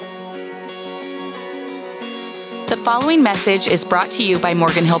The following message is brought to you by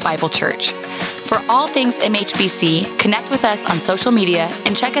Morgan Hill Bible Church. For all things MHBC, connect with us on social media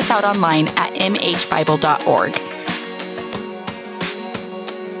and check us out online at mhbible.org.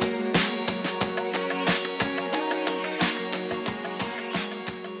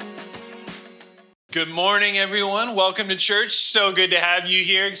 Good morning, everyone. Welcome to church. So good to have you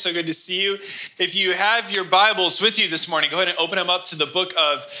here. So good to see you. If you have your Bibles with you this morning, go ahead and open them up to the book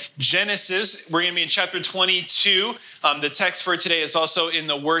of Genesis. We're going to be in chapter 22. The text for today is also in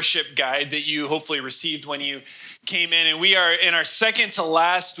the worship guide that you hopefully received when you came in. And we are in our second to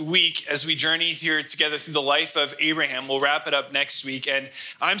last week as we journey here together through the life of Abraham. We'll wrap it up next week. And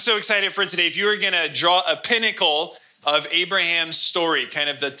I'm so excited for today. If you were going to draw a pinnacle of Abraham's story, kind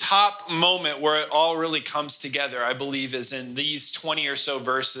of the top moment where it all really comes together, I believe is in these 20 or so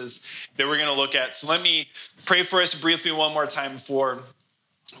verses that we're going to look at. So let me pray for us briefly one more time before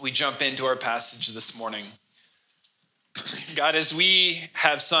we jump into our passage this morning. God, as we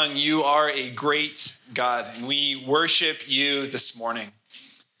have sung, you are a great God, and we worship you this morning.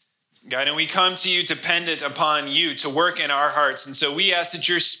 God, and we come to you dependent upon you to work in our hearts. And so we ask that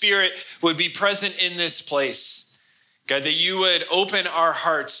your Spirit would be present in this place. God, that you would open our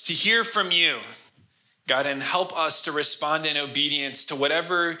hearts to hear from you, God, and help us to respond in obedience to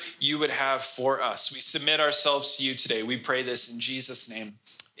whatever you would have for us. We submit ourselves to you today. We pray this in Jesus' name.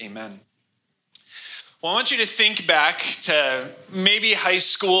 Amen. Well, I want you to think back to maybe high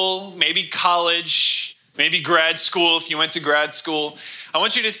school, maybe college, maybe grad school if you went to grad school. I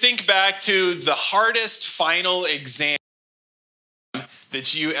want you to think back to the hardest final exam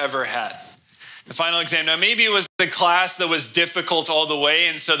that you ever had. The final exam. Now, maybe it was the class that was difficult all the way,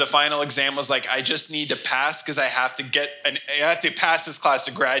 and so the final exam was like, I just need to pass because I have to pass this class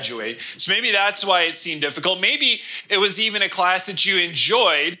to graduate. So maybe that's why it seemed difficult. Maybe it was even a class that you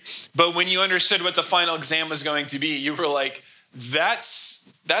enjoyed, but when you understood what the final exam was going to be, you were like,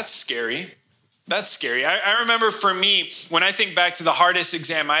 that's scary. That's scary. I remember for me, when I think back to the hardest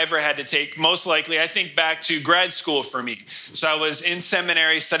exam I ever had to take, most likely I think back to grad school for me. So I was in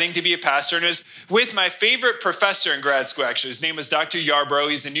seminary studying to be a pastor, and it was with my favorite professor in grad school, actually. His name was Dr.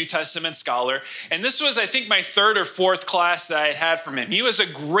 Yarbrough. He's a New Testament scholar. And this was, I think, my third or fourth class that I had from him. He was a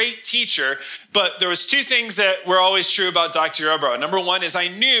great teacher, but there was two things that were always true about Dr. Yarbrough. Number one is I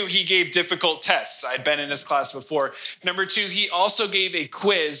knew he gave difficult tests. I'd been in his class before. Number two, he also gave a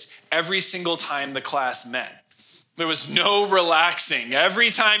quiz every single time the class met. There was no relaxing.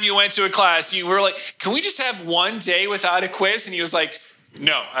 Every time you went to a class, you were like, can we just have one day without a quiz? And he was like,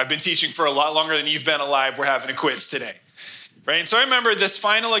 no, I've been teaching for a lot longer than you've been alive. We're having a quiz today. Right? And so I remember this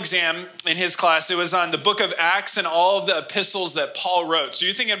final exam in his class. It was on the book of Acts and all of the epistles that Paul wrote. So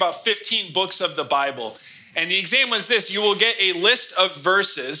you're thinking about 15 books of the Bible. And the exam was this: you will get a list of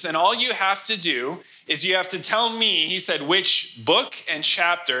verses, and all you have to do is you have to tell me, he said, which book and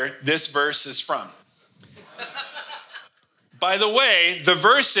chapter this verse is from. By the way, the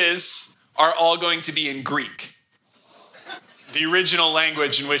verses are all going to be in Greek, the original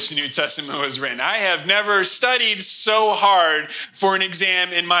language in which the New Testament was written. I have never studied so hard for an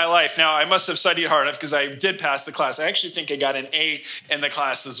exam in my life. Now, I must have studied hard enough because I did pass the class. I actually think I got an A in the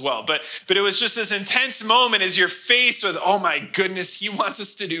class as well. But it was just this intense moment as you're faced with, oh my goodness, he wants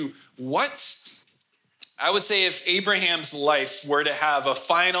us to do what? I would say if Abraham's life were to have a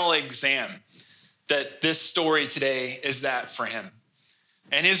final exam, that this story today is that for him.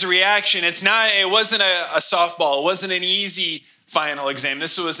 And his reaction, it wasn't a softball. It wasn't an easy final exam.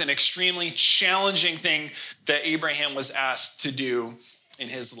 This was an extremely challenging thing that Abraham was asked to do in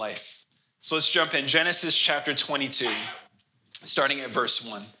his life. So let's jump in. Genesis chapter 22, starting at verse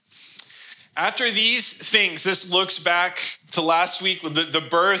 1. After these things, this looks back to last week with the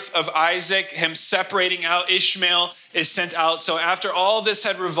birth of Isaac, him separating out. Ishmael is sent out. So after all this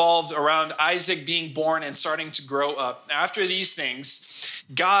had revolved around Isaac being born and starting to grow up, after these things,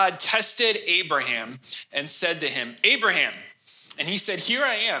 God tested Abraham and said to him, Abraham, and he said, here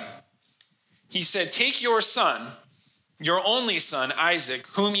I am. He said, take your son, your only son, Isaac,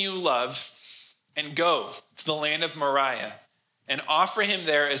 whom you love, and go to the land of Moriah, and offer him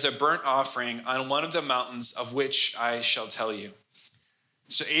there as a burnt offering on one of the mountains of which I shall tell you.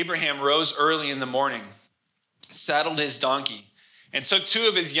 So Abraham rose early in the morning, saddled his donkey, and took two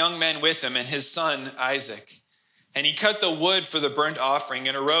of his young men with him and his son Isaac. And he cut the wood for the burnt offering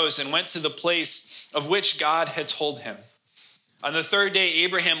and arose and went to the place of which God had told him. On the third day,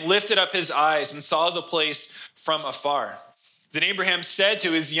 Abraham lifted up his eyes and saw the place from afar. Then Abraham said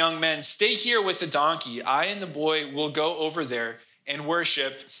to his young men, stay here with the donkey. I and the boy will go over there and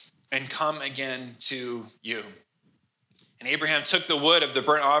worship and come again to you. And Abraham took the wood of the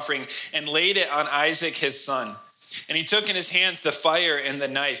burnt offering and laid it on Isaac his son. And he took in his hands the fire and the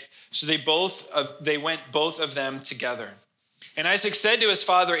knife. So they went both of them together. And Isaac said to his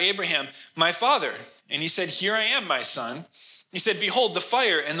father Abraham, "My father." And he said, "Here I am, my son." He said, "Behold, the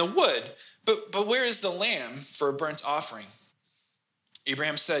fire and the wood, but where is the lamb for a burnt offering?"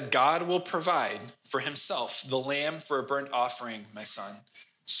 Abraham said, "God will provide for himself the lamb for a burnt offering, my son."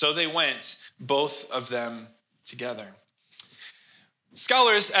 So they went, both of them together.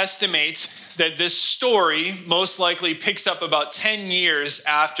 Scholars estimate that this story most likely picks up about 10 years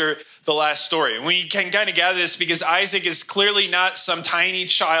after the last story. And we can kind of gather this because Isaac is clearly not some tiny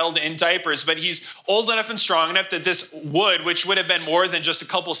child in diapers, but he's old enough and strong enough that this wood, which would have been more than just a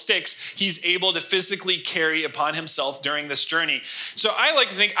couple sticks, he's able to physically carry upon himself during this journey. So I like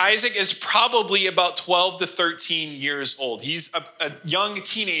to think Isaac is probably about 12 to 13 years old. He's a young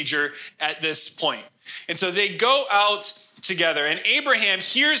teenager at this point. And so they go out together. And Abraham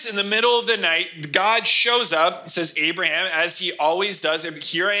hears in the middle of the night, God shows up. He says, "Abraham," as he always does,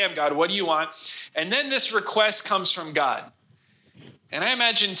 "Here I am, God, what do you want?" And then this request comes from God. And I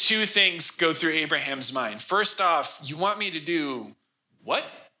imagine two things go through Abraham's mind. First off, you want me to do what?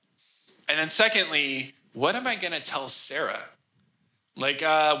 And then secondly, what am I going to tell Sarah? Like,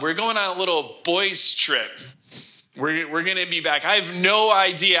 we're going on a little boys' trip. We're going to be back. I have no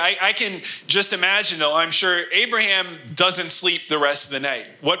idea. I can just imagine, though, I'm sure Abraham doesn't sleep the rest of the night.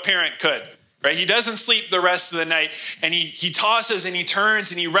 What parent could, right? He doesn't sleep the rest of the night, and he tosses and he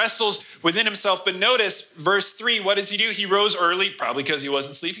turns and he wrestles within himself. But notice verse 3, what does he do? He rose early, probably because he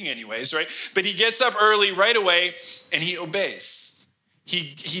wasn't sleeping anyways, right? But he gets up early right away and he obeys.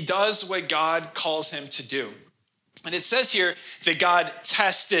 He does what God calls him to do. And it says here that God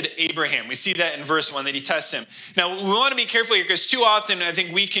tested Abraham. We see that in verse 1, that he tests him. Now, we want to be careful here because too often I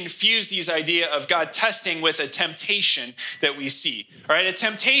think we confuse these idea of God testing with a temptation that we see. All right, a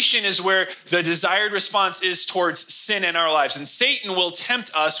temptation is where the desired response is towards sin in our lives. And Satan will tempt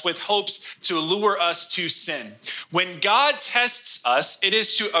us with hopes to lure us to sin. When God tests us, it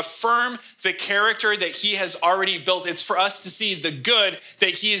is to affirm the character that he has already built. It's for us to see the good that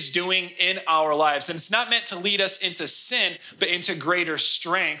he is doing in our lives. And it's not meant to lead us into sin, but into greater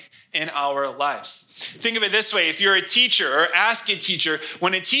strength in our lives. Think of it this way. If you're a teacher or ask a teacher,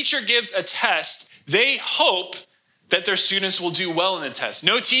 when a teacher gives a test, they hope that their students will do well in the test.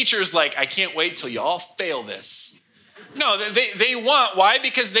 No teacher's like, "I can't wait till you all fail this." No, they want, why?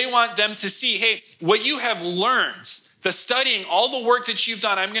 Because they want them to see, hey, what you have learned, the studying, all the work that you've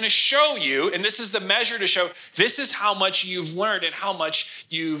done, I'm going to show you, and this is the measure to show, this is how much you've learned and how much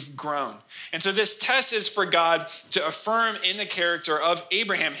you've grown. And so this test is for God to affirm in the character of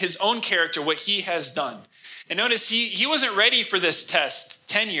Abraham, his own character, what he has done. And notice he wasn't ready for this test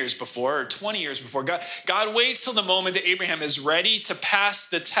 10 years before or 20 years before. God waits till the moment that Abraham is ready to pass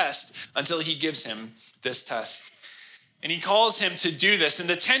the test until he gives him this test. And he calls him to do this. And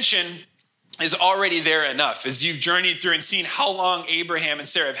the tension is already there enough as you've journeyed through and seen how long Abraham and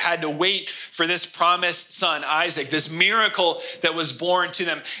Sarah have had to wait for this promised son, Isaac, this miracle that was born to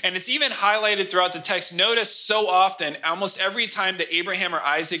them. And it's even highlighted throughout the text. Notice so often, almost every time that Abraham or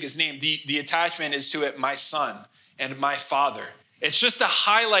Isaac is named, the attachment is to it, "my son" and "my father." It's just to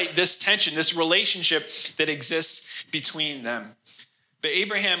highlight this tension, this relationship that exists between them. But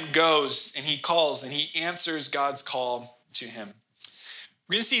Abraham goes and he calls and he answers God's call to him.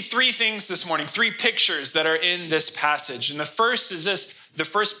 We're going to see three things this morning, three pictures that are in this passage. And the first is this. The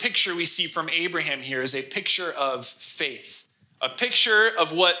first picture we see from Abraham here is a picture of faith, a picture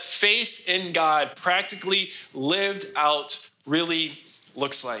of what faith in God practically lived out really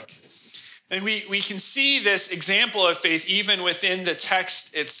looks like. And we can see this example of faith even within the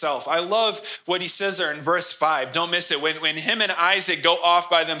text itself. I love what he says there in verse 5. Don't miss it. When him and Isaac go off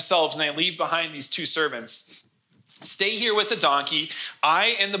by themselves and they leave behind these two servants, "Stay here with the donkey.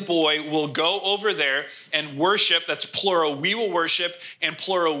 I and the boy will go over there and worship." That's plural. "We will worship," and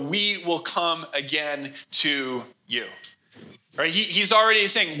plural, "we will come again to you." Right? He's already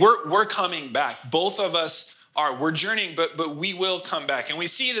saying, we're coming back. Both of us are. We're journeying, but we will come back. And we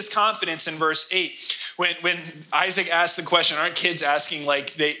see this confidence in verse 8. When Isaac asks the question, aren't kids asking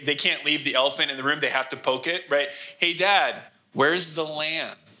like they can't leave the elephant in the room, they have to poke it, right? "Hey, Dad, where's the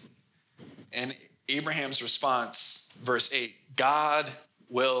lamb?" And Abraham's response, verse 8, "God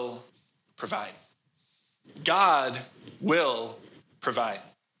will provide." God will provide.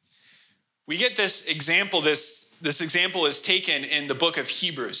 We get this example, this example is taken in the book of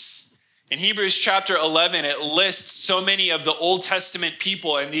Hebrews. In Hebrews chapter 11, it lists so many of the Old Testament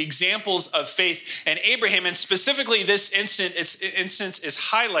people and the examples of faith. And Abraham, and specifically this instance is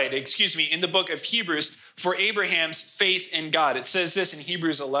highlighted, in the book of Hebrews for Abraham's faith in God. It says this in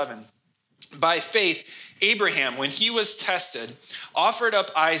Hebrews 11. By faith, Abraham, when he was tested, offered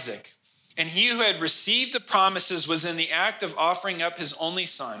up Isaac. And he who had received the promises was in the act of offering up his only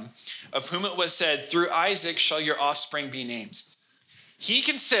son, of whom it was said, through Isaac shall your offspring be named. He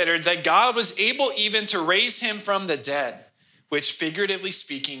considered that God was able even to raise him from the dead, which figuratively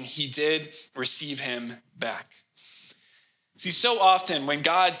speaking, he did receive him back. See, so often when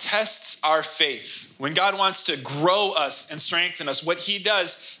God tests our faith, when God wants to grow us and strengthen us, what he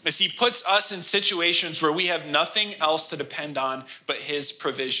does is he puts us in situations where we have nothing else to depend on but his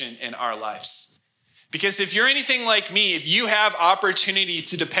provision in our lives. Because if you're anything like me, if you have opportunity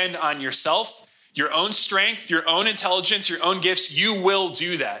to depend on yourself, your own strength, your own intelligence, your own gifts, you will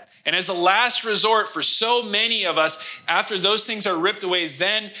do that. And as a last resort for so many of us, after those things are ripped away,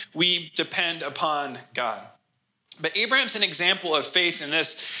 then we depend upon God. But Abraham's an example of faith in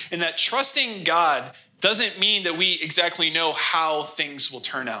this, in that trusting God doesn't mean that we exactly know how things will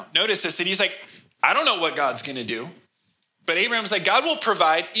turn out. Notice this, that he's like, I don't know what God's going to do. But Abraham's like, God will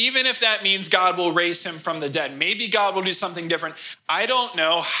provide, even if that means God will raise him from the dead. Maybe God will do something different. I don't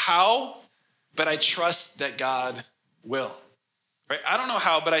know how, but I trust that God will. Right? I don't know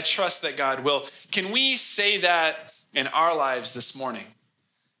how, but I trust that God will. Can we say that in our lives this morning?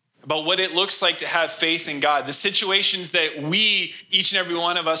 About what it looks like to have faith in God, the situations that we, each and every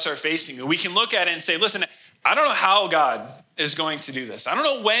one of us, are facing. We can look at it and say, listen, I don't know how God is going to do this. I don't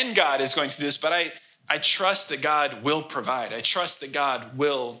know when God is going to do this, but I trust that God will provide. I trust that God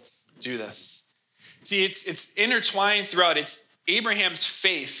will do this. See, it's intertwined throughout. It's Abraham's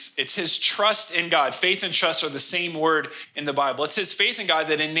faith. It's his trust in God. Faith and trust are the same word in the Bible. It's his faith in God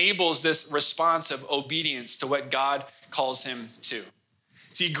that enables this response of obedience to what God calls him to.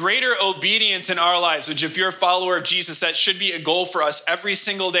 See, greater obedience in our lives, which if you're a follower of Jesus, that should be a goal for us every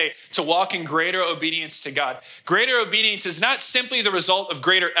single day, to walk in greater obedience to God. Greater obedience is not simply the result of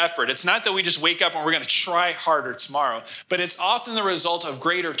greater effort. It's not that we just wake up and we're going to try harder tomorrow, but it's often the result of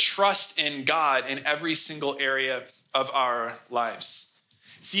greater trust in God in every single area of our lives.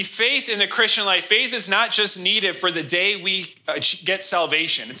 See, faith in the Christian life, faith is not just needed for the day we get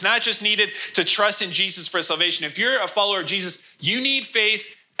salvation. It's not just needed to trust in Jesus for salvation. If you're a follower of Jesus, you need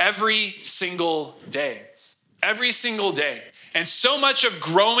faith every single day. Every single day. And so much of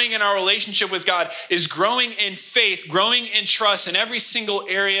growing in our relationship with God is growing in faith, growing in trust in every single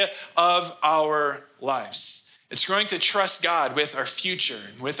area of our lives. It's growing to trust God with our future,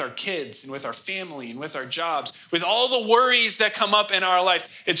 and with our kids, and with our family, and with our jobs, with all the worries that come up in our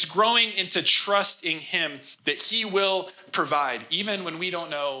life. It's growing into trusting him that he will provide, even when we don't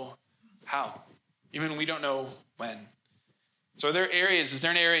know how, even when we don't know when. So is there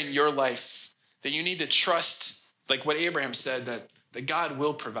an area in your life that you need to trust, like what Abraham said, that God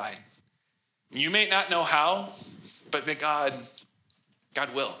will provide? You may not know how, but that God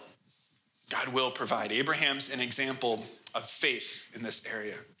will. God will provide. Abraham's an example of faith in this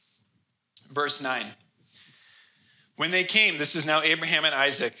area. Verse 9. When they came, this is now Abraham and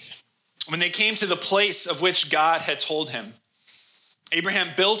Isaac, when they came to the place of which God had told him,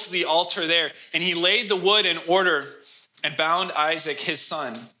 Abraham built the altar there, and he laid the wood in order and bound Isaac, his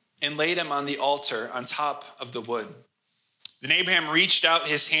son, and laid him on the altar on top of the wood. Then Abraham reached out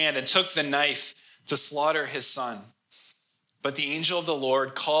his hand and took the knife to slaughter his son. But the angel of the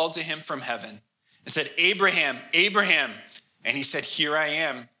Lord called to him from heaven and said, Abraham, Abraham. And he said, here I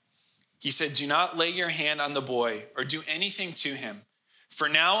am. He said, do not lay your hand on the boy or do anything to him. For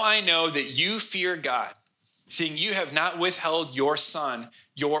now I know that you fear God, seeing you have not withheld your son,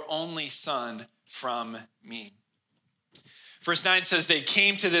 your only son, from me. Verse 9 says they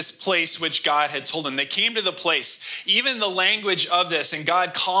came to this place which God had told them. They came to the place. Even the language of this and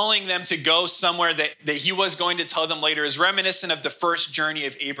God calling them to go somewhere that he was going to tell them later is reminiscent of the first journey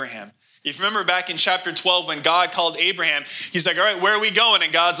of Abraham. If you remember back in chapter 12 when God called Abraham, he's like, all right, where are we going?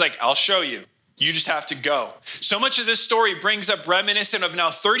 And God's like, I'll show you. You just have to go. So much of this story brings up reminiscent of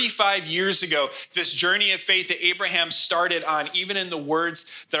now 35 years ago, this journey of faith that Abraham started on, even in the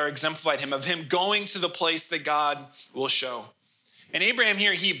words that are exemplified him, of him going to the place that God will show. And Abraham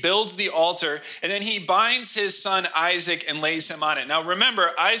here, he builds the altar and then he binds his son Isaac and lays him on it. Now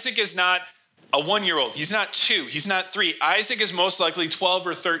remember, Isaac is not a 1-year-old. He's not 2. He's not 3. Isaac is most likely 12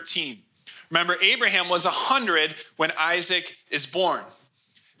 or 13. Remember, Abraham was 100 when Isaac is born.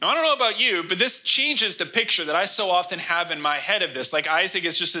 Now, I don't know about you, but this changes the picture that I so often have in my head of this. Like Isaac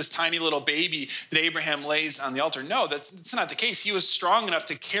is just this tiny little baby that Abraham lays on the altar. No, that's not the case. He was strong enough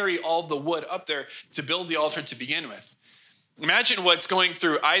to carry all the wood up there to build the altar to begin with. Imagine what's going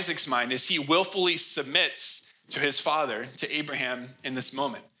through Isaac's mind as he willfully submits to his father, to Abraham in this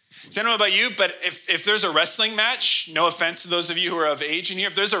moment. So I don't know about you, but if there's a wrestling match, no offense to those of you who are of age in here,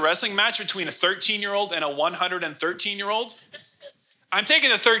 if there's a wrestling match between a 13-year-old and a 113-year-old, I'm taking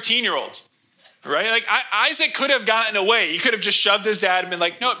the 13-year-old, right? Like Isaac could have gotten away. He could have just shoved his dad and been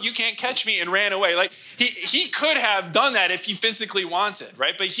like, nope, you can't catch me, and ran away. Like he could have done that if he physically wanted,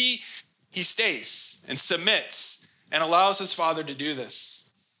 right? But he stays and submits and allows his father to do this.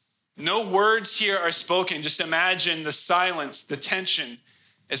 No words here are spoken. Just imagine the silence, the tension,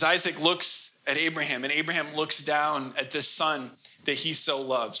 as Isaac looks at Abraham and Abraham looks down at this son that he so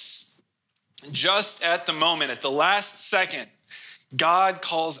loves. Just at the moment, at the last second, God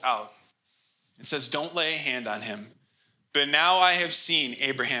calls out and says, don't lay a hand on him. But now I have seen,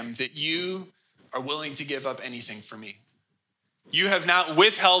 Abraham, that you are willing to give up anything for me. You have not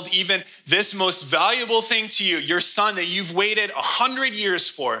withheld even this most valuable thing to you, your son that you've waited 100 years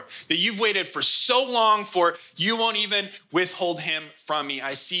for, that you've waited for so long for. You won't even withhold him from me.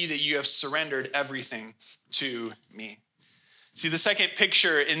 I see that you have surrendered everything to me. See, the second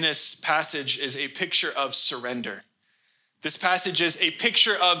picture in this passage is a picture of surrender. This passage is a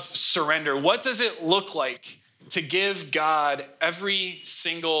picture of surrender. What does it look like to give God every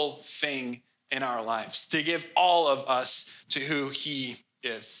single thing in our lives, to give all of us to who he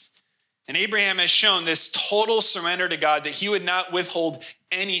is? And Abraham has shown this total surrender to God, that he would not withhold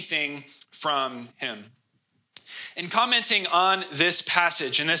anything from him. In commenting on this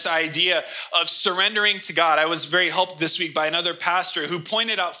passage and this idea of surrendering to God, I was very helped this week by another pastor who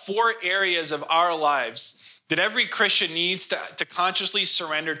pointed out 4 areas of our lives that every Christian needs to consciously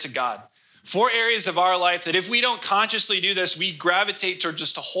surrender to God. 4 areas of our life that if we don't consciously do this, we gravitate toward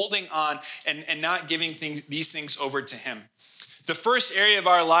just holding on and not giving these things over to him. The first area of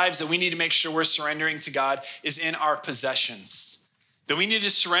our lives that we need to make sure we're surrendering to God is in our possessions. That we need to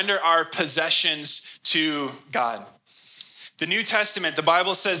surrender our possessions to God. The New Testament, the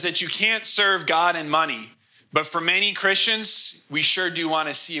Bible says that you can't serve God and money. But for many Christians, we sure do want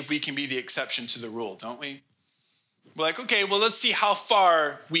to see if we can be the exception to the rule, don't we? We're like, okay, well, let's see how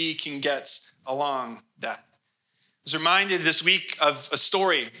far we can get along that. I was reminded this week of a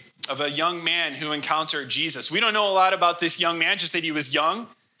story of a young man who encountered Jesus. We don't know a lot about this young man, just that he was young,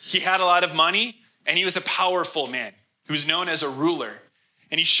 he had a lot of money, and he was a powerful man. He was known as a ruler.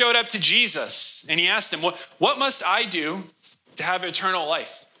 And he showed up to Jesus, and he asked him, what must I do to have eternal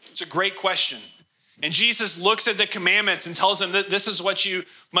life? It's a great question. And Jesus looks at the commandments and tells him that this is what you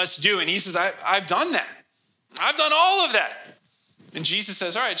must do. And he says, I've done that. I've done all of that. And Jesus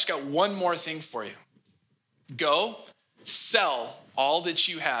says, all right, I just got one more thing for you. Go, sell all that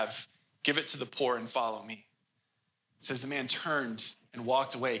you have, give it to the poor, and follow me. It says the man turned and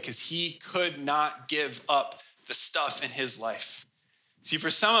walked away because he could not give up the stuff in his life. See, for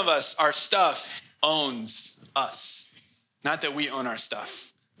some of us, our stuff owns us. Not that we own our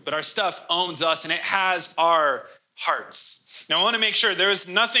stuff, but our stuff owns us, and it has our hearts. Now, I want to make sure there is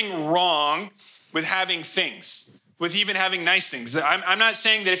nothing wrong with having things, with even having nice things. I'm not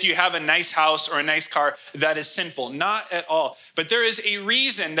saying that if you have a nice house or a nice car, that is sinful. Not at all. But there is a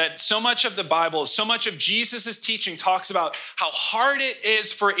reason that so much of the Bible, so much of Jesus' teaching talks about how hard it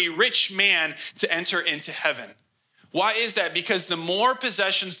is for a rich man to enter into heaven. Why is that? Because the more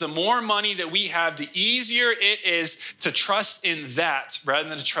possessions, the more money that we have, the easier it is to trust in that rather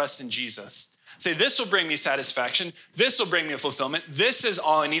than to trust in Jesus. Say, this will bring me satisfaction. This will bring me fulfillment. This is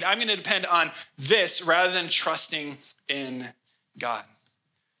all I need. I'm going to depend on this rather than trusting in God.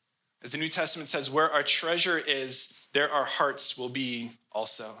 As the New Testament says, where our treasure is, there our hearts will be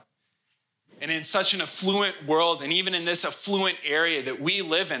also. And in such an affluent world, and even in this affluent area that we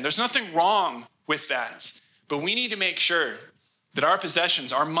live in, there's nothing wrong with that. But we need to make sure that our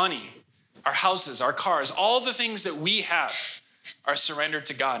possessions, our money, our houses, our cars, all the things that we have are surrendered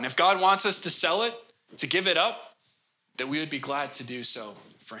to God. And if God wants us to sell it, to give it up, that we would be glad to do so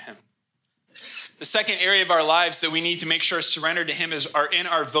for him. The second area of our lives that we need to make sure surrender to him are in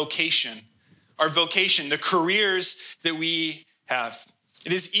our vocation. Our vocation, the careers that we have.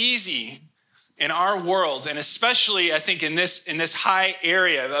 It is easy in our world, and especially I think in this high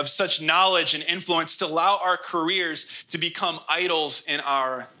area of such knowledge and influence, to allow our careers to become idols in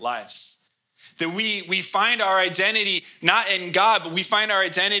our lives. That we find our identity not in God, but we find our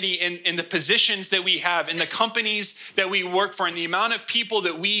identity in the positions that we have, in the companies that we work for, in the amount of people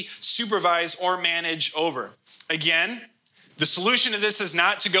that we supervise or manage over. Again, the solution to this is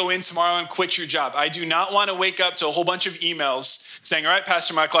not to go in tomorrow and quit your job. I do not want to wake up to a whole bunch of emails saying, all right,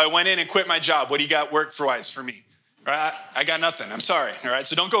 Pastor Michael, I went in and quit my job. What do you got work-wise for me? Right? I got nothing. I'm sorry. All right.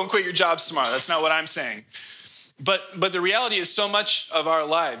 So don't go and quit your jobs tomorrow. That's not what I'm saying. But the reality is so much of our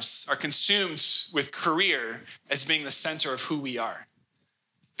lives are consumed with career as being the center of who we are.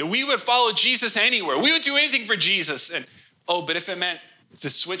 that we would follow Jesus anywhere. We would do anything for Jesus. And but if it meant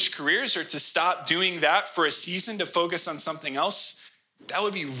to switch careers or to stop doing that for a season to focus on something else, that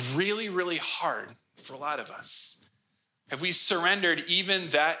would be really, really hard for a lot of us. Have we surrendered even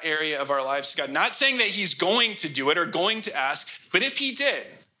that area of our lives to God? Not saying that he's going to do it or going to ask, but if he did,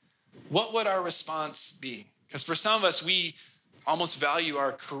 what would our response be? Because for some of us, we almost value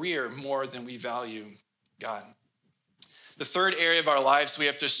our career more than we value God. The third area of our lives we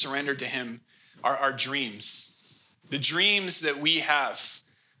have to surrender to him are our dreams. The dreams that we have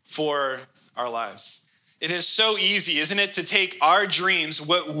for our lives. It is so easy, isn't it, to take our dreams,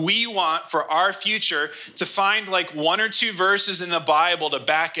 what we want for our future, to find like one or two verses in the Bible to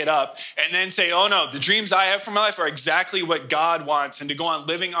back it up, and then say, oh no, the dreams I have for my life are exactly what God wants, and to go on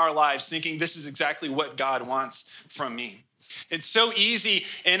living our lives thinking this is exactly what God wants from me. It's so easy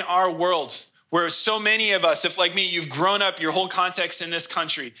in our world where so many of us, if like me, you've grown up your whole context in this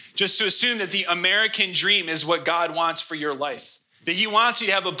country, just to assume that the American dream is what God wants for your life. That he wants you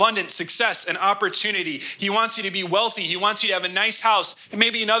to have abundant success and opportunity. He wants you to be wealthy. He wants you to have a nice house and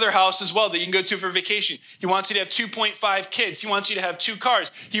maybe another house as well that you can go to for vacation. He wants you to have 2.5 kids. He wants you to have 2 cars.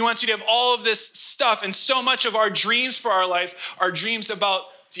 He wants you to have all of this stuff. And so much of our dreams for our life are dreams about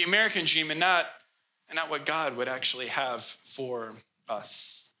the American dream and not what God would actually have for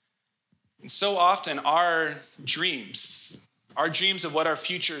us. And so often our dreams of what our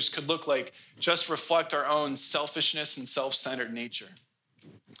futures could look like just reflect our own selfishness and self-centered nature.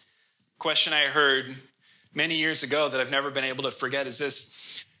 Question I heard many years ago that I've never been able to forget is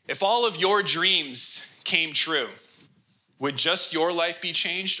this: if all of your dreams came true, would just your life be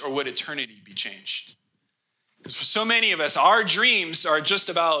changed or would eternity be changed? Because for so many of us, our dreams are just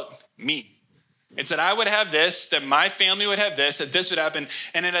about me. It's that I would have this, that my family would have this, that this would happen.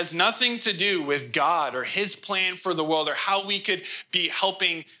 And it has nothing to do with God or his plan for the world or how we could be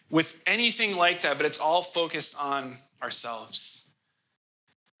helping with anything like that, but it's all focused on ourselves.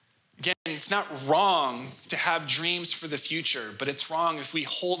 Again, it's not wrong to have dreams for the future, but it's wrong if we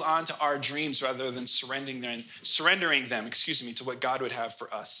hold on to our dreams rather than surrendering them to what God would have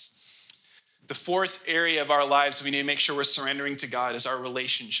for us. The fourth area of our lives we need to make sure we're surrendering to God is our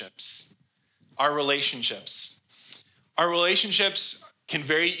relationships. Our relationships can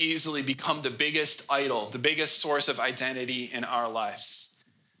very easily become the biggest idol, the biggest source of identity in our lives.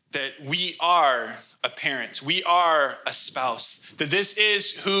 That we are a parent, we are a spouse, that this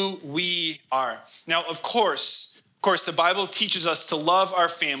is who we are. Now, of course, the Bible teaches us to love our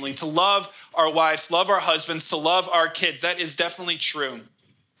family, to love our wives, love our husbands, to love our kids. That is definitely true.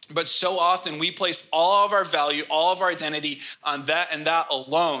 But so often we place all of our value, all of our identity on that and that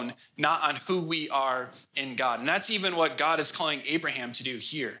alone, not on who we are in God. And that's even what God is calling Abraham to do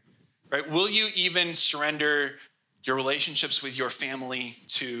here, right? Will you even surrender your relationships with your family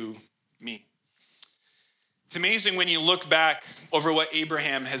to me? It's amazing when you look back over what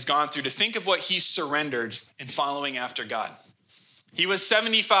Abraham has gone through to think of what he surrendered in following after God. He was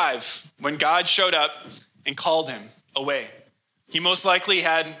 75 when God showed up and called him away. He most likely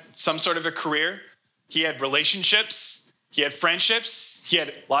had some sort of a career. He had relationships. He had friendships. He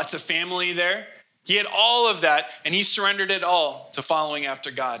had lots of family there. He had all of that, and he surrendered it all to following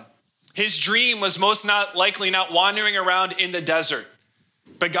after God. His dream was most not likely not wandering around in the desert,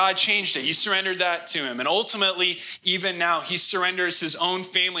 but God changed it. He surrendered that to him. And ultimately, even now, he surrenders his own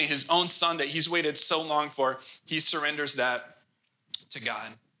family, his own son that he's waited so long for. He surrenders that to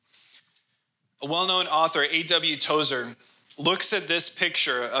God. A well-known author, A.W. Tozer, looks at this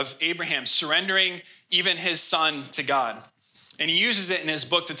picture of Abraham surrendering even his son to God. And he uses it in his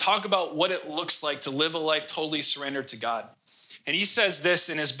book to talk about what it looks like to live a life totally surrendered to God. And he says this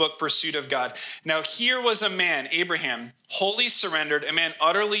in his book, Pursuit of God. Now here was a man, Abraham, wholly surrendered, a man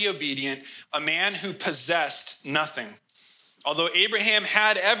utterly obedient, a man who possessed nothing. Although Abraham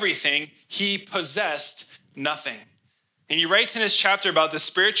had everything, he possessed nothing. And he writes in his chapter about the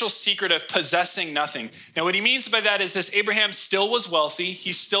spiritual secret of possessing nothing. Now, what he means by that is this: Abraham still was wealthy.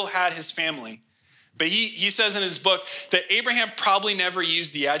 He still had his family. But he says in his book that Abraham probably never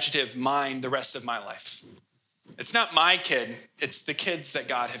used the adjective mine the rest of my life. It's not my kid. It's the kids that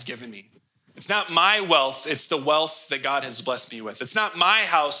God have given me. It's not my wealth. It's the wealth that God has blessed me with. It's not my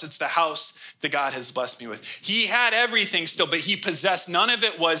house. It's the house that God has blessed me with. He had everything still, but he possessed. None of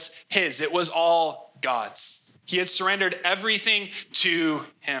it was his. It was all God's. He had surrendered everything to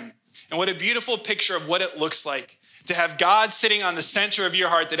him. And what a beautiful picture of what it looks like to have God sitting on the center of your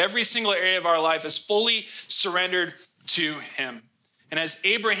heart, that every single area of our life is fully surrendered to him. And as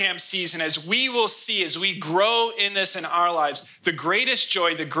Abraham sees, and as we will see, as we grow in this in our lives, the greatest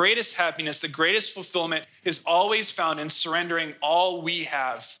joy, the greatest happiness, the greatest fulfillment is always found in surrendering all we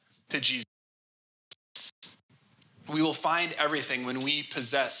have to Jesus. We will find everything when we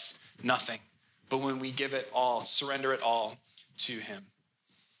possess nothing, but when we give it all, surrender it all to him.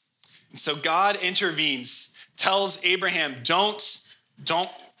 And so God intervenes, tells Abraham, don't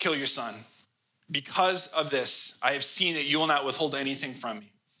kill your son. Because of this, I have seen that you will not withhold anything from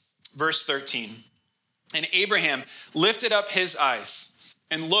me. Verse 13, and Abraham lifted up his eyes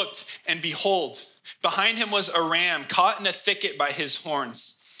and looked, and behold, behind him was a ram caught in a thicket by his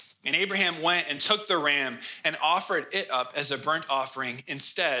horns. And Abraham went and took the ram and offered it up as a burnt offering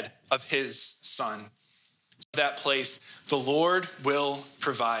instead of his son. That place, the Lord will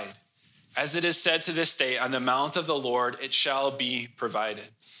provide. As it is said to this day, on the mount of the Lord it shall be provided.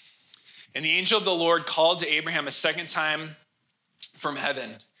 And the angel of the Lord called to Abraham a second time from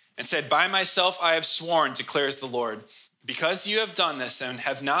heaven and said, by myself I have sworn, declares the Lord, because you have done this and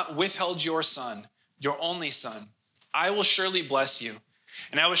have not withheld your son, your only son, I will surely bless you.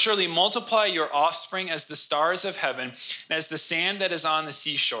 And I will surely multiply your offspring as the stars of heaven and as the sand that is on the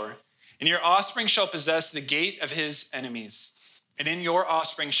seashore. And your offspring shall possess the gate of his enemies. And in your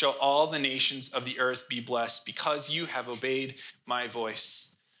offspring shall all the nations of the earth be blessed, because you have obeyed my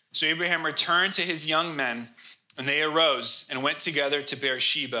voice. So Abraham returned to his young men, and they arose and went together to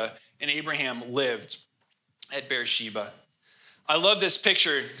Beersheba, and Abraham lived at Beersheba. I love this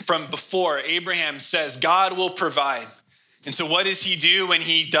picture from before. Abraham says, God will provide. And so what does he do when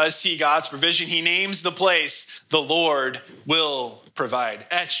he does see God's provision? He names the place, the Lord will provide,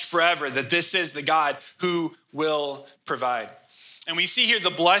 etched forever that this is the God who will provide. And we see here the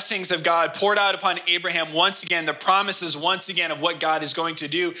blessings of God poured out upon Abraham once again, the promises once again of what God is going to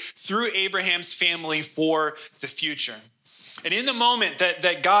do through Abraham's family for the future. And in the moment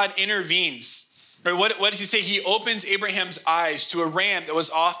that God intervenes, right, what does he say? He opens Abraham's eyes to a ram that was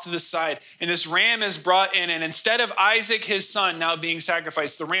off to the side. And this ram is brought in. And instead of Isaac, his son, now being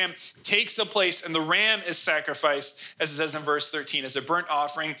sacrificed, the ram takes the place and the ram is sacrificed, as it says in verse 13, as a burnt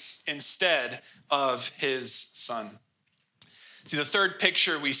offering instead of his son. See, the third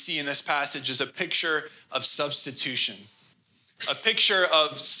picture we see in this passage is a picture of substitution. A picture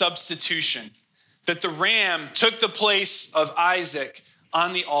of substitution. That the ram took the place of Isaac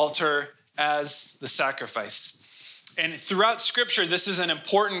on the altar as the sacrifice. And throughout Scripture, this is an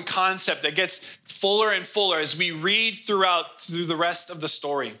important concept that gets fuller and fuller as we read through the rest of the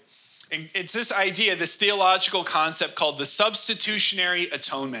story. And it's this idea, this theological concept called the substitutionary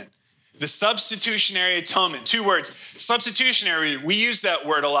atonement. The substitutionary atonement, 2 words. Substitutionary, we use that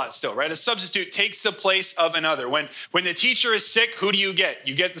word a lot still, right? A substitute takes the place of another. When the teacher is sick, who do you get?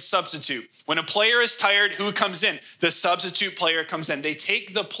 You get the substitute. When a player is tired, who comes in? The substitute player comes in. They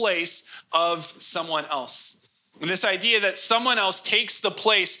take the place of someone else. And this idea that someone else takes the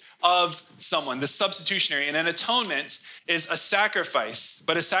place of someone, the substitutionary, and an atonement is a sacrifice,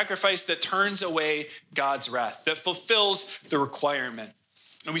 but a sacrifice that turns away God's wrath, that fulfills the requirement.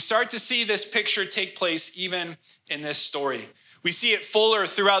 And we start to see this picture take place even in this story. We see it fuller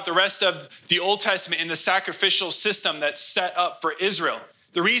throughout the rest of the Old Testament in the sacrificial system that's set up for Israel.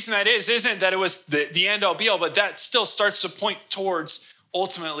 The reason that isn't that it was the end all be all, but that still starts to point towards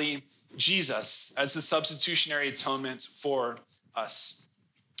ultimately Jesus as the substitutionary atonement for us.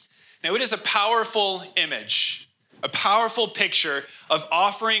 Now, it is a powerful image, a powerful picture of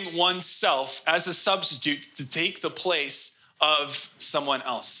offering oneself as a substitute to take the place of someone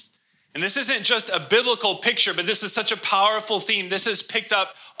else. And this isn't just a biblical picture, but this is such a powerful theme. This is picked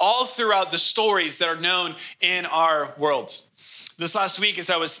up all throughout the stories that are known in our world. This last week,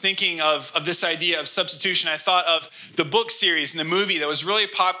 as I was thinking of this idea of substitution, I thought of the book series and the movie that was really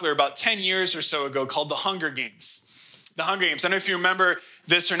popular about 10 years or so ago called The Hunger Games. The Hunger Games. I don't know if you remember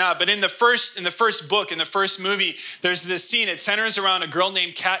this or not, but in the first book, in the first movie, there's this scene. It centers around a girl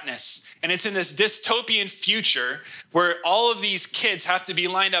named Katniss. And it's in this dystopian future where all of these kids have to be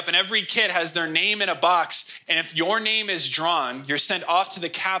lined up and every kid has their name in a box. And if your name is drawn, you're sent off to the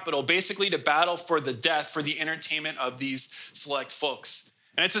capital basically to battle for the death, for the entertainment of these select folks.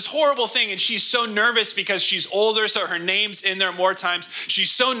 And it's this horrible thing. And she's so nervous because she's older, so her name's in there more times.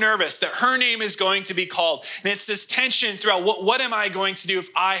 She's so nervous that her name is going to be called. And it's this tension throughout, what am I going to do if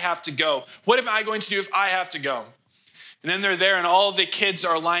I have to go? What am I going to do if I have to go? And then they're there and all the kids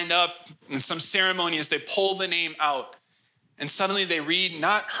are lined up in some ceremony as they pull the name out. And suddenly they read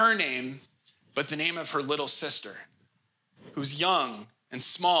not her name, but the name of her little sister, who's young and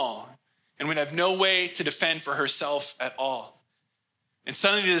small and would have no way to defend for herself at all. And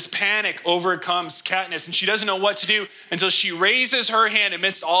suddenly this panic overcomes Katniss, and she doesn't know what to do until she raises her hand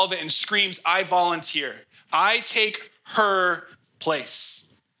amidst all of it and screams, I volunteer. I take her place.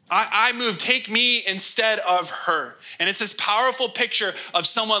 I move, take me instead of her. And it's this powerful picture of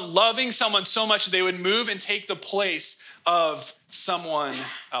someone loving someone so much that they would move and take the place of someone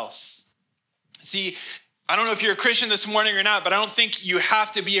else. See, I don't know if you're a Christian this morning or not, but I don't think you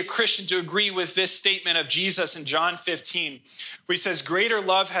have to be a Christian to agree with this statement of Jesus in John 15, where he says, greater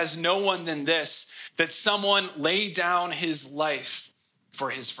love has no one than this, that someone lay down his life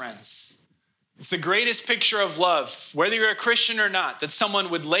for his friends. It's the greatest picture of love, whether you're a Christian or not, that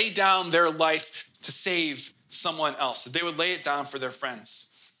someone would lay down their life to save someone else, that they would lay it down for their friends.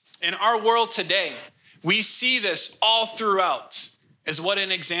 In our world today, we see this all throughout as what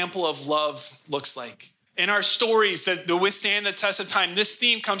an example of love looks like. In our stories that withstand the test of time, this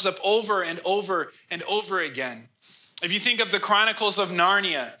theme comes up over and over and over again. If you think of the Chronicles of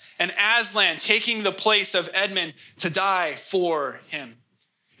Narnia and Aslan taking the place of Edmund to die for him.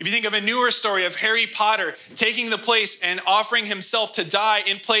 If you think of a newer story of Harry Potter taking the place and offering himself to die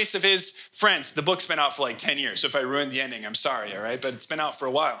in place of his friends. The book's been out for like 10 years, so if I ruined the ending, I'm sorry, all right? But it's been out for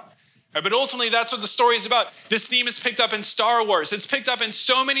a while. But ultimately, that's what the story is about. This theme is picked up in Star Wars. It's picked up in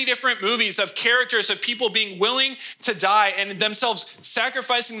so many different movies of characters, of people being willing to die and themselves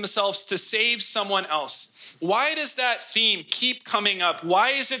sacrificing themselves to save someone else. Why does that theme keep coming up?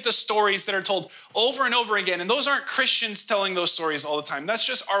 Why is it the stories that are told over and over again? And those aren't Christians telling those stories all the time. That's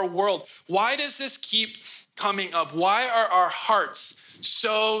just our world. Why does this keep coming up? Why are our hearts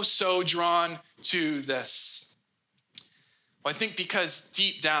so drawn to this? Well, I think because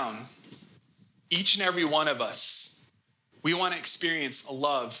deep down, each and every one of us, we want to experience a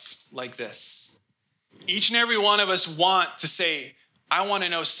love like this. Each and every one of us want to say, I want to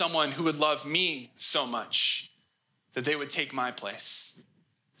know someone who would love me so much that they would take my place.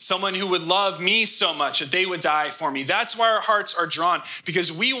 Someone who would love me so much that they would die for me. That's why our hearts are drawn,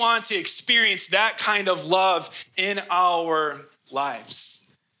 because we want to experience that kind of love in our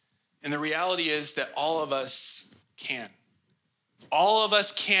lives. And the reality is that all of us can. All of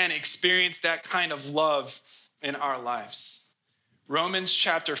us can experience that kind of love in our lives. Romans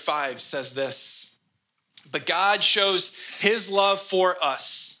chapter 5 says this. But God shows his love for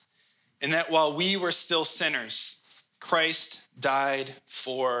us in that while we were still sinners, Christ died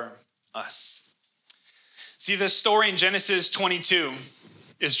for us. See, the story in Genesis 22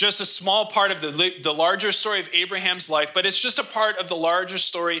 is just a small part of the larger story of Abraham's life, but it's just a part of the larger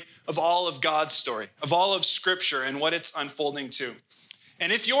story of all of God's story, of all of Scripture and what it's unfolding to.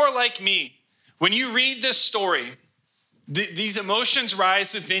 And if you're like me, when you read this story, these emotions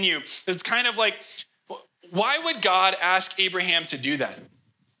rise within you. It's kind of like, why would God ask Abraham to do that?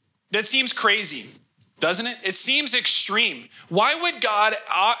 That seems crazy, doesn't it? It seems extreme. Why would God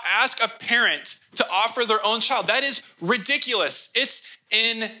ask a parent to offer their own child? That is ridiculous. It's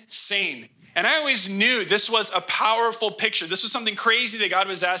insane. And I always knew this was a powerful picture. This was something crazy that God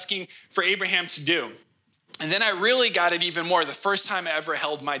was asking for Abraham to do. And then I really got it even more the first time I ever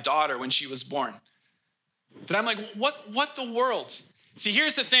held my daughter when she was born. That I'm like, what the world? See,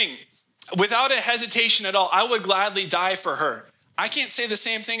 here's the thing. Without a hesitation at all, I would gladly die for her. I can't say the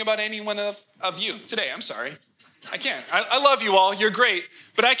same thing about any one of you today. I'm sorry. I can't. I love you all. You're great.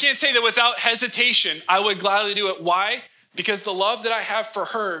 But I can't say that without hesitation, I would gladly do it. Why? Because the love that I have for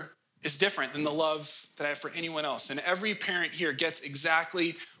her is different than the love that I have for anyone else. And every parent here gets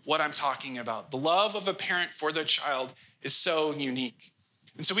exactly what I'm talking about. The love of a parent for their child is so unique.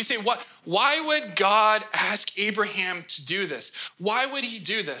 And so we say, why would God ask Abraham to do this? Why would he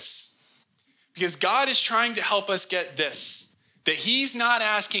do this? Because God is trying to help us get this, that he's not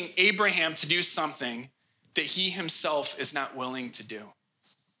asking Abraham to do something that he himself is not willing to do.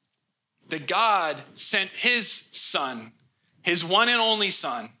 That God sent his son, his one and only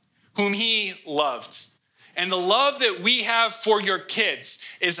son, whom he loved. And the love that we have for your kids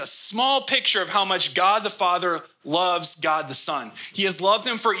is a small picture of how much God the Father loves God the Son. He has loved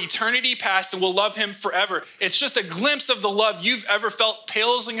him for eternity past and will love him forever. It's just a glimpse of the love you've ever felt,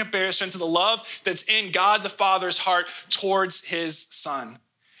 pales in comparison to the love that's in God the Father's heart towards his Son.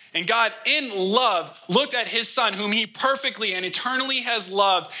 And God, in love, looked at his Son, whom he perfectly and eternally has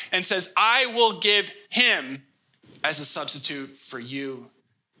loved, and says, I will give him as a substitute for you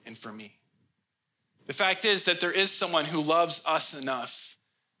and for me. The fact is that there is someone who loves us enough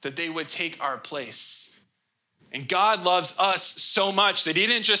that they would take our place. And God loves us so much that he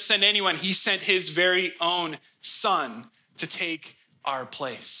didn't just send anyone, he sent his very own Son to take our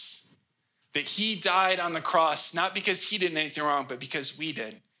place. That he died on the cross, not because he did anything wrong, but because we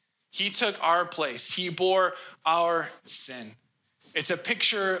did. He took our place. He bore our sin. It's a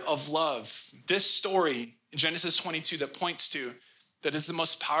picture of love. This story in Genesis 22 that points to that is the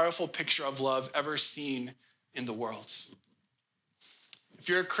most powerful picture of love ever seen in the world. If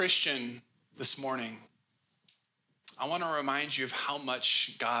you're a Christian this morning, I want to remind you of how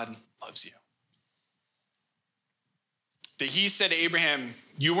much God loves you. That he said to Abraham,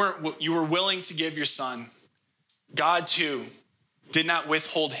 you were willing to give your son. God too did not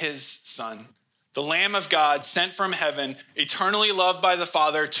withhold his son. The Lamb of God sent from heaven, eternally loved by the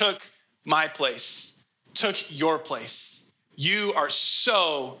Father, took my place, took your place. You are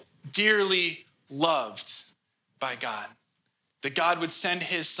so dearly loved by God that God would send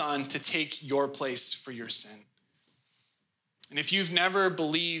his son to take your place for your sin. And if you've never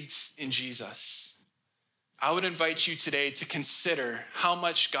believed in Jesus, I would invite you today to consider how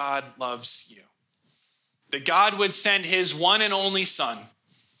much God loves you. That God would send his one and only son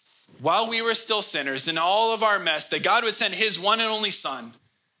while we were still sinners in all of our mess, that God would send his one and only son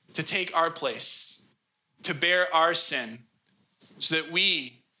to take our place, to bear our sin, so that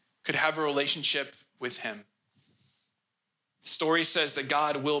we could have a relationship with him. The story says that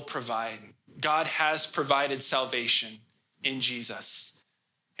God will provide. God has provided salvation in Jesus.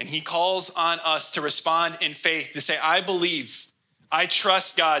 And he calls on us to respond in faith, to say, I believe, I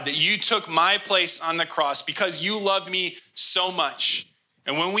trust God that you took my place on the cross because you loved me so much.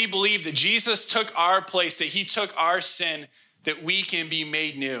 And when we believe that Jesus took our place, that he took our sin, that we can be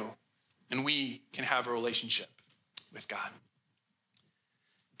made new and we can have a relationship with God.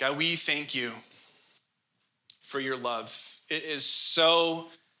 God, we thank you for your love. It is so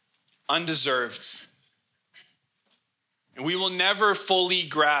undeserved. And we will never fully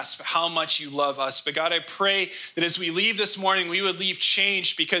grasp how much you love us. But God, I pray that as we leave this morning, we would leave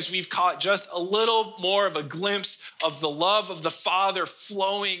changed because we've caught just a little more of a glimpse of the love of the Father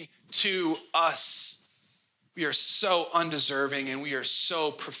flowing to us. We are so undeserving and we are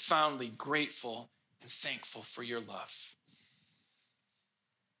so profoundly grateful and thankful for your love.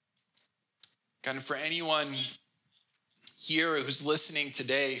 God, and for anyone here who's listening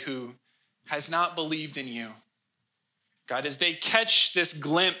today who has not believed in you, God, as they catch this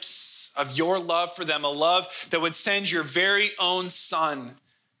glimpse of your love for them, a love that would send your very own son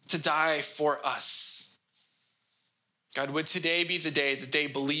to die for us. God, would today be the day that they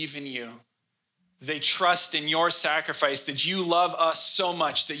believe in you, they trust in your sacrifice, that you love us so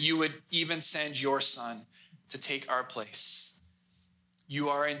much that you would even send your son to take our place. You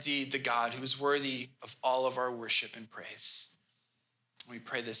are indeed the God who is worthy of all of our worship and praise. We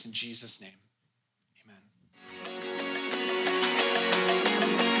pray this in Jesus' name.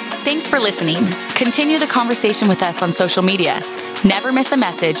 Thanks for listening. Continue the conversation with us on social media. Never miss a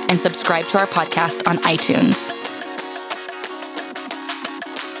message and subscribe to our podcast on iTunes.